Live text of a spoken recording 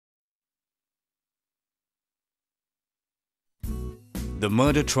The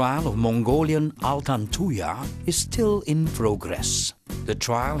murder trial of Mongolian Allan is still in progress. The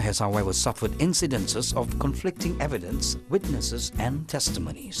trial has, however, suffered incidences of conflicting evidence, witnesses and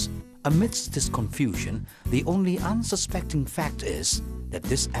testimonies. Amidst this confusion, the only unsuspecting fact is that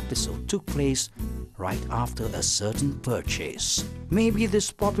this episode took place right after a certain purchase. Maybe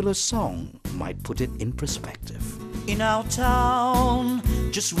this popular song might put it in perspective. In our town,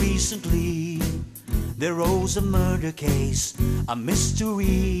 just recently, there rose a murder case, a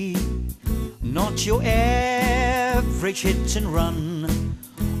mystery. Not your average hit and run,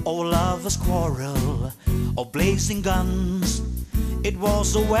 or lovers quarrel, or blazing guns. It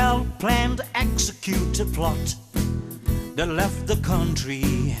was a well-planned, executed plot that left the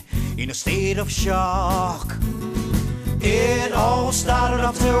country in a state of shock. It all started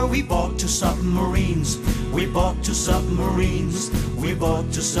after we bought 2 submarines. We bought 2 submarines. We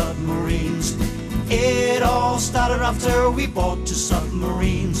bought 2 submarines. It all started after we bought 2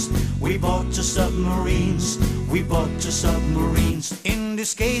 submarines. We bought 2 submarines. We bought 2 submarines. In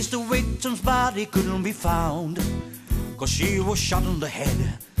this case, the victim's body couldn't be found, 'cause she was shot in the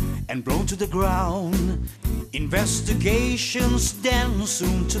head and blown to the ground. Investigations then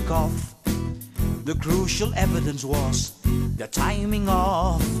soon took off. The crucial evidence was the timing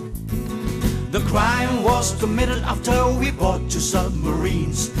of. The crime was committed after we bought 2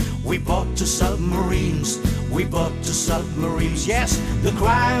 submarines. We bought 2 submarines. We bought 2 submarines. Yes, the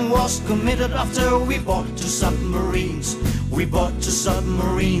crime was committed after we bought 2 submarines. We bought 2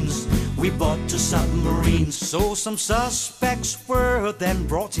 submarines. We bought 2 submarines. So some suspects were then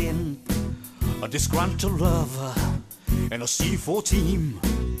brought in, a disgruntled lover and a C4 team.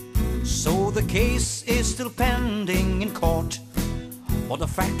 So the case is still pending in court, but the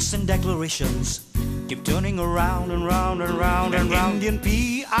facts and declarations keep turning around and round and round and round. Indian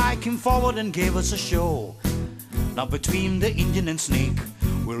PI came forward and gave us a show. Now between the Indian and snake,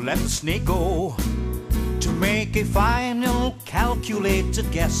 we'll let the snake go to make a final calculated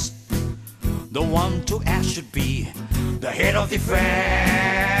guess. The one to ask should be the head of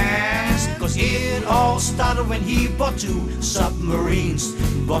defense, 'cause it all started when he bought 2 submarines.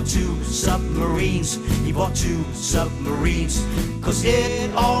 Bought 2 submarines. He bought 2 submarines. 'Cause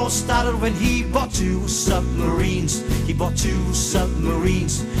it all started when he bought 2 submarines. He bought 2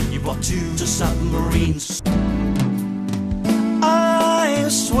 submarines. He bought 2 submarines. I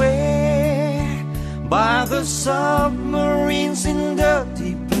swear by the submarines in the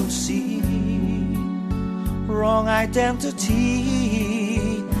deep blue sea. Wrong identity.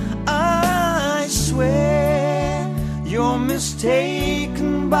 I swear you're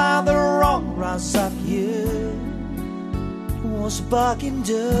mistaken by the wrong Razak here. Was bugging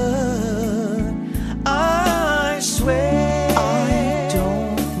dirt. I swear